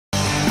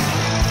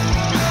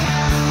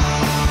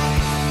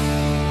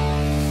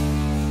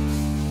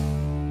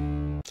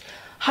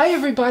Hi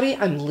everybody,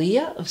 I'm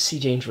Leah of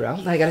CJ and Jarrell,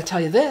 and I gotta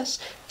tell you this,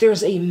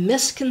 there's a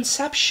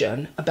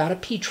misconception about a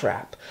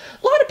P-trap.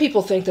 A lot of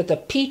people think that the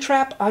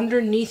P-trap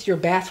underneath your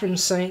bathroom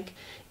sink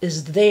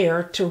is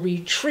there to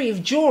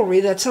retrieve jewelry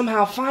that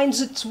somehow finds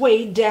its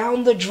way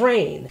down the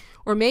drain.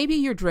 Or maybe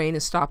your drain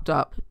is stopped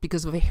up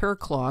because of a hair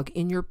clog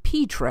in your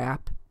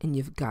P-trap and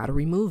you've got to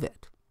remove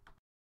it.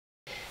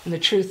 And the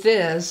truth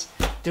is,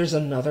 there's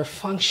another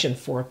function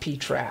for a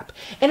P-trap.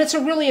 And it's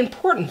a really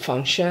important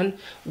function.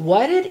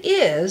 What it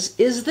is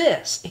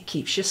this. It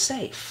keeps you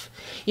safe.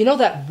 You know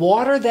that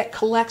water that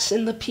collects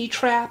in the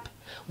P-trap?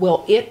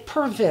 Well, it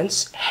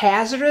prevents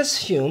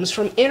hazardous fumes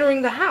from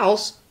entering the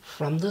house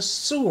from the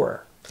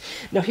sewer.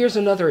 Now, here's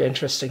another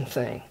interesting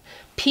thing.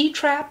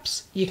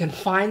 P-traps, you can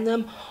find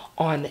them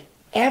on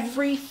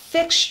every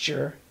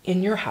fixture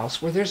in your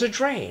house where there's a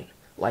drain,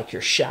 like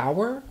your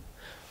shower.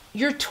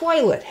 Your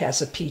toilet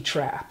has a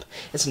P-trap.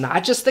 It's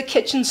not just the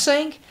kitchen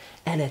sink,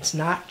 and it's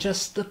not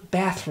just the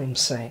bathroom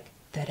sink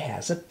that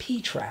has a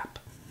P-trap.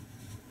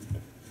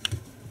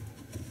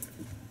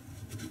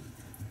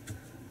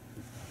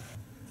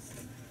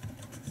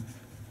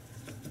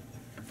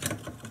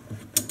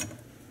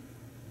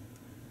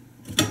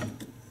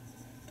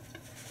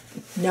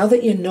 Now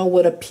that you know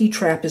what a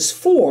P-trap is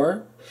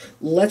for,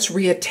 let's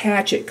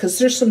reattach it, because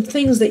there's some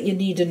things that you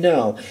need to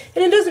know.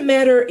 And it doesn't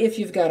matter if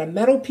you've got a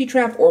metal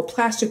P-trap or a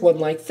plastic one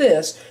like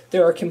this,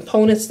 there are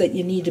components that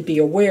you need to be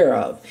aware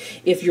of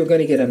if you're going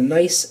to get a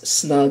nice,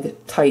 snug,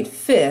 tight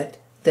fit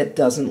that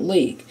doesn't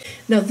leak.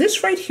 Now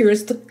this right here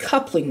is the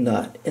coupling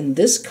nut, and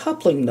this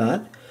coupling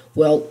nut,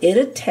 well, it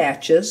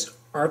attaches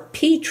our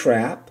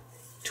P-trap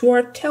to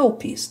our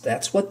tailpiece.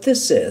 That's what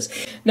this is.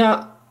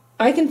 Now,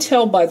 I can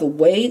tell by the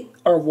way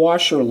our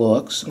washer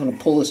looks, I'm going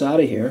to pull this out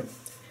of here,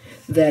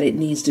 that it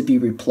needs to be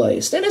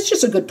replaced. And it's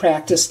just a good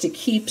practice to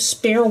keep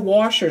spare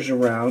washers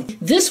around.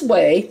 This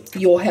way,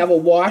 you'll have a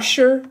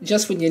washer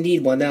just when you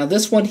need one. Now,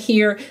 this one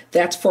here,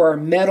 that's for our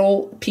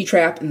metal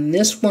P-trap, and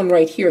this one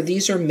right here,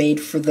 these are made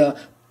for the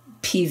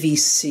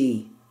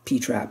PVC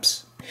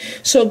P-traps.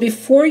 So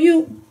before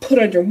you put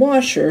on your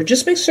washer,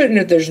 just make certain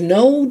that there's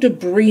no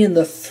debris in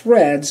the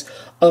threads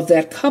of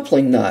that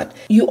coupling nut.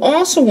 You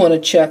also want to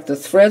check the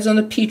threads on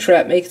the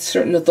P-trap, make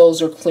certain that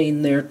those are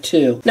clean there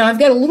too. Now I've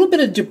got a little bit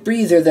of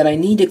debris there that I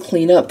need to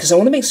clean up because I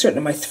want to make certain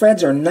that my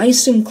threads are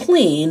nice and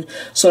clean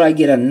so that I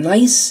get a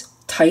nice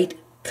tight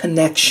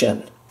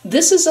connection.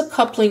 This is a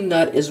coupling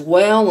nut as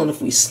well, and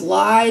if we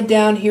slide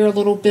down here a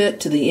little bit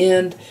to the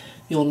end,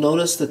 you'll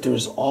notice that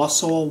there's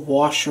also a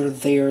washer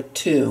there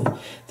too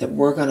that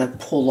we're going to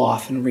pull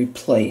off and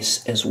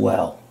replace as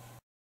well.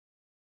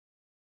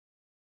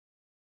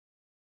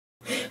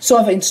 So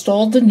I've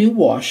installed the new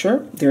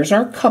washer. There's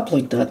our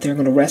coupling nut. They're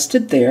going to rest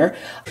it there.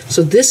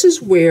 So this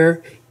is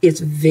where it's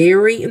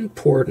very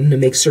important to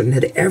make certain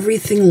that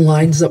everything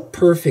lines up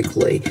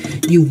perfectly.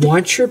 You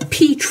want your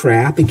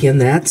P-trap, again,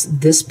 that's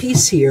this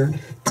piece here,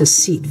 to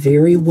seat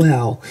very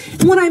well.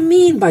 And what I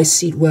mean by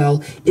seat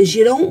well is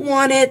you don't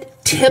want it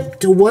tipped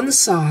to one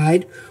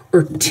side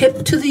or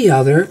tipped to the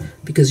other,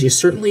 because you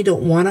certainly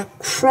don't want to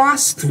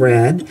cross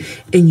thread,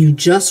 and you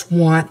just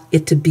want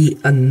it to be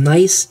a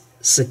nice,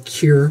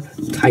 secure,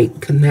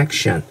 tight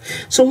connection.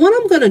 So what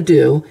I'm going to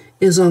do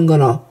is I'm going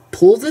to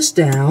pull this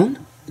down.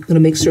 I'm going to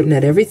make certain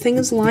that everything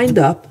is lined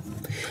up.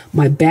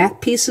 My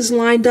back piece is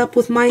lined up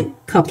with my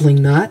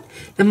coupling nut,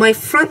 and my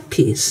front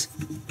piece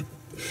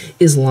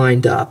is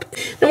lined up.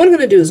 Now what I'm going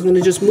to do is I'm going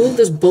to just move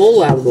this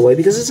bowl out of the way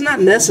because it's not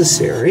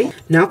necessary.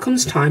 Now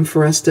comes time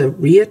for us to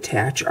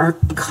reattach our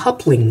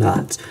coupling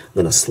nuts. I'm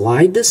going to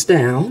slide this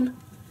down,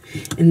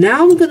 and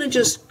now I'm going to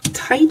just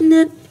tighten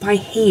it by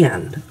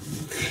hand.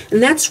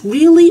 And that's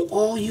really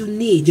all you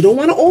need. You don't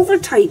want to over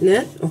tighten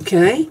it,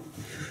 okay?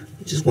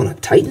 You just want to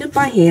tighten it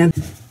by hand.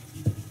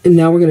 And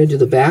now we're going to do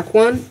the back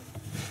one.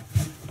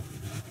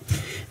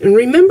 And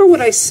remember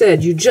what I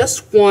said, you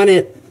just want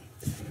it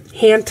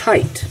hand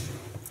tight.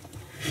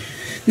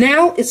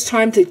 Now it's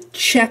time to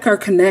check our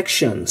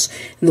connections.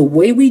 And the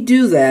way we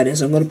do that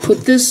is I'm going to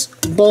put this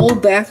bowl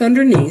back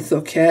underneath,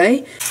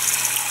 okay?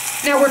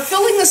 Now we're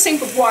filling the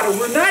sink with water.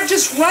 We're not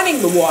just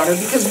running the water,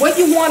 because what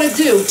you want to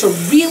do to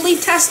really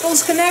test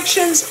those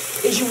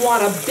connections is you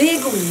want a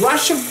big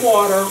rush of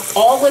water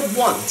all at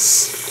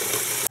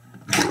once.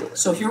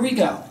 So here we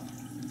go.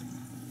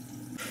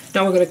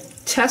 Now we're going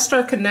to test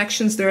our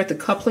connections there at the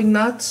coupling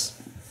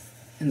nuts,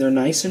 and they're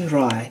nice and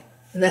dry.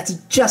 And that's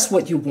just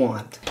what you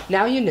want.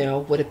 Now you know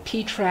what a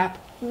P-trap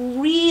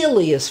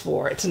really is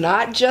for. It's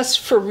not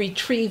just for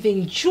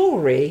retrieving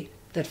jewelry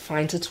that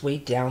finds its way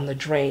down the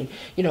drain.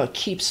 You know, it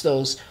keeps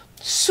those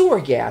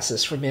sewer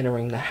gases from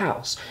entering the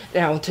house.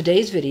 Now in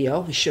today's video,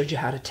 we showed you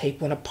how to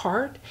take one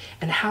apart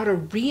and how to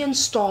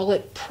reinstall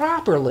it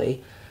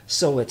properly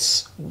so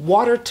it's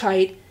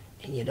watertight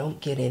and you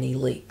don't get any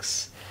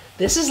leaks.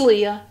 This is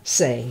Leah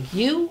saying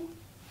you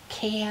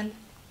can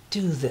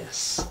do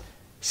this.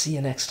 See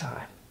you next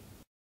time.